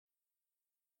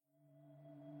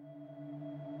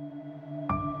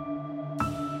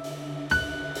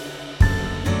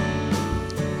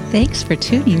Thanks for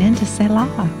tuning in to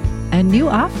Selah, a new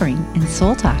offering in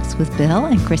Soul Talks with Bill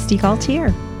and Christy Gaultier.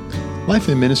 Life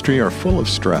and ministry are full of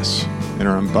stress, and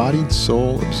our embodied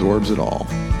soul absorbs it all.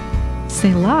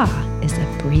 Selah is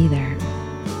a breather.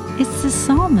 It's the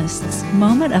psalmist's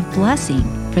moment of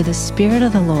blessing for the Spirit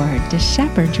of the Lord to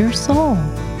shepherd your soul.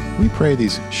 We pray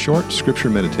these short scripture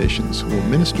meditations will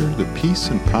minister the peace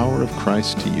and power of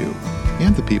Christ to you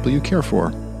and the people you care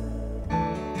for.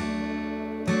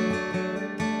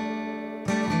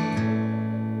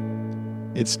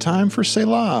 It's time for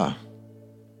Selah.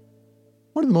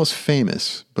 One of the most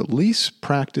famous but least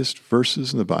practiced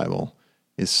verses in the Bible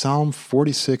is Psalm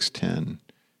 46:10,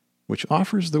 which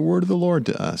offers the word of the Lord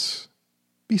to us.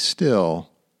 Be still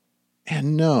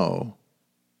and know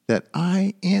that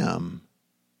I am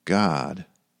God.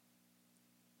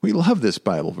 We love this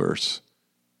Bible verse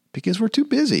because we're too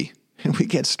busy and we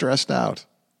get stressed out.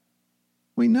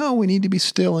 We know we need to be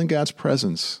still in God's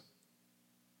presence.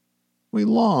 We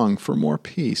long for more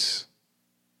peace.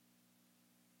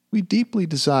 We deeply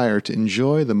desire to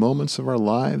enjoy the moments of our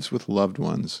lives with loved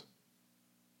ones.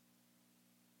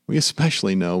 We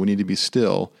especially know we need to be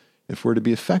still if we're to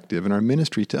be effective in our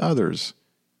ministry to others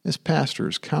as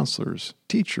pastors, counselors,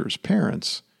 teachers,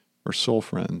 parents, or soul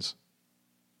friends.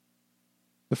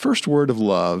 The first word of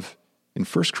love in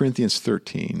 1 Corinthians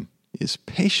 13 is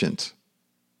patient.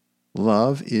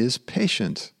 Love is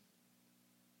patient.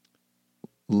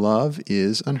 Love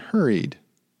is unhurried.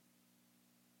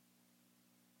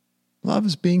 Love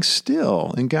is being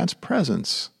still in God's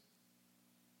presence.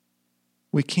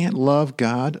 We can't love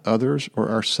God, others, or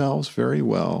ourselves very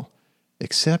well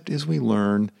except as we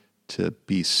learn to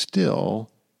be still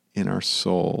in our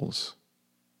souls.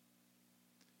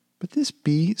 But this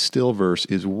be still verse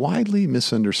is widely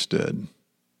misunderstood.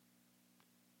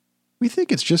 We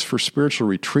think it's just for spiritual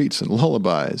retreats and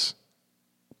lullabies.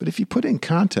 But if you put it in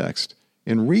context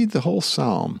and read the whole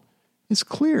psalm, it's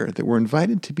clear that we're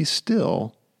invited to be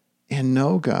still and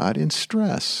know God in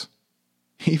stress,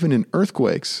 even in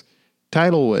earthquakes,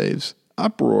 tidal waves,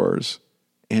 uproars,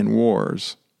 and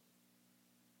wars.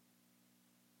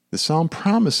 The psalm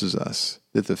promises us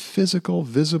that the physical,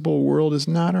 visible world is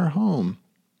not our home.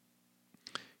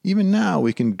 Even now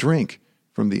we can drink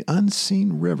from the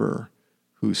unseen river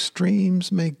whose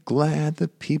streams make glad the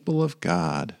people of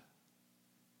God.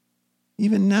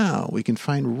 Even now we can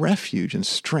find refuge and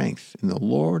strength in the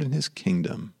Lord and His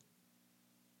kingdom.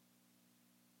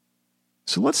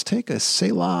 So let's take a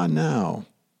Selah now.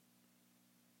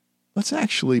 Let's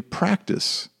actually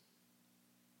practice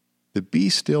the be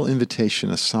still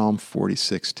invitation of Psalm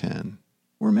 46:10.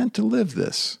 We're meant to live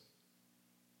this.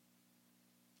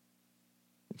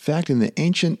 In fact, in the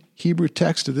ancient Hebrew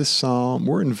text of this psalm,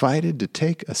 we're invited to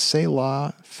take a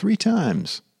Selah 3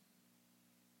 times.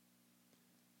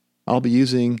 I'll be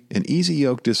using an easy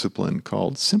yoke discipline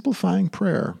called simplifying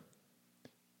prayer.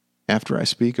 After I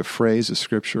speak a phrase of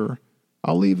Scripture,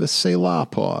 I'll leave a Selah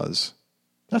pause.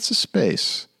 That's a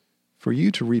space for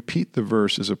you to repeat the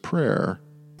verse as a prayer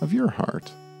of your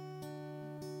heart.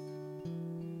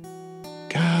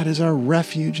 God is our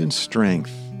refuge and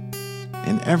strength,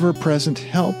 an ever-present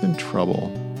help in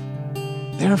trouble.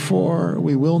 Therefore,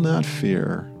 we will not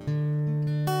fear.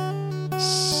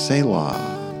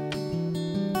 Selah.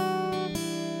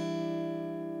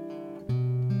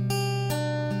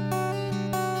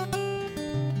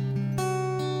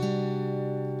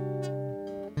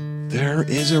 There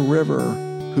is a river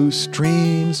whose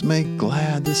streams make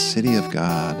glad the city of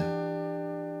God.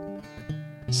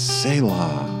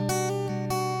 Selah.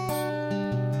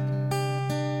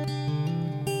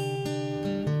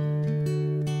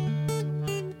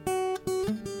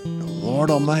 The Lord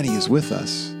Almighty is with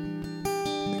us.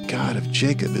 The God of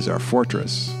Jacob is our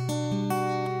fortress.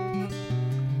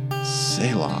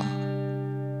 Selah.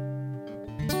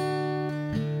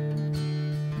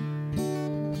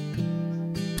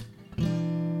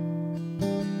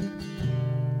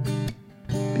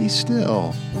 Be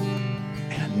still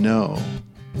and know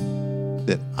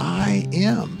that I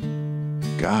am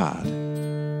God.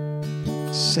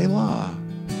 Selah.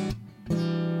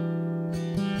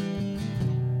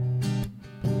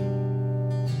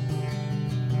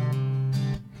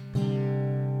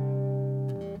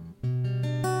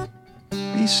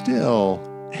 Be still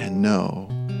and know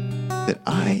that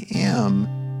I am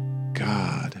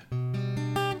God.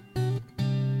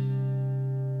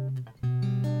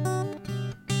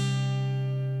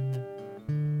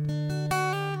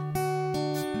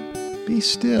 Be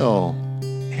still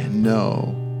and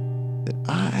know that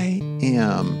I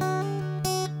am.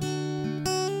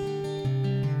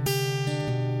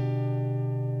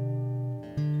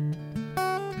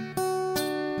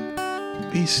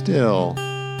 Be still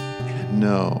and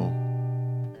know.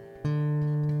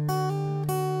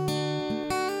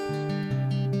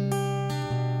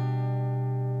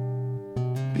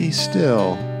 Be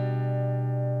still.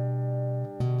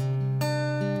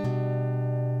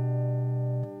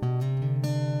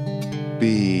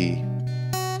 Be.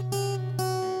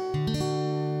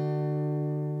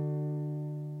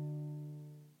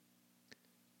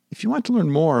 If you want to learn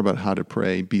more about how to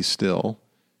pray, be still,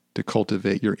 to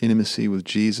cultivate your intimacy with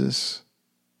Jesus,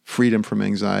 freedom from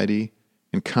anxiety,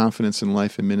 and confidence in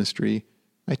life and ministry,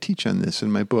 I teach on this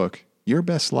in my book, Your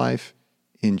Best Life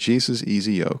in Jesus'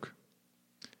 Easy Yoke.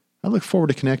 I look forward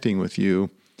to connecting with you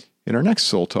in our next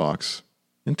Soul Talks.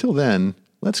 Until then,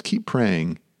 let's keep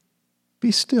praying.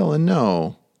 Be still and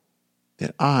know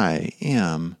that I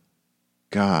am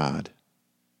God.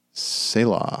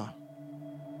 Selah.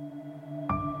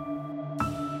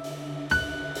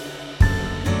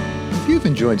 If you've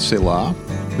enjoyed Selah,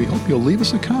 we hope you'll leave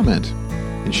us a comment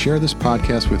and share this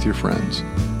podcast with your friends.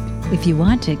 If you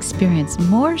want to experience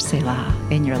more Selah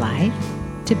in your life,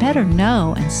 to better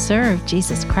know and serve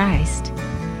Jesus Christ,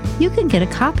 you can get a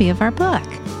copy of our book,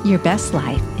 Your Best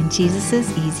Life in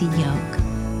Jesus' Easy Yoke,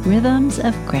 Rhythms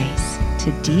of Grace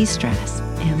to De-Stress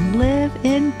and Live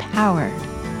Empowered.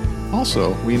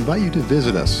 Also, we invite you to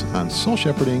visit us on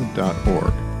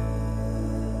soulshepherding.org.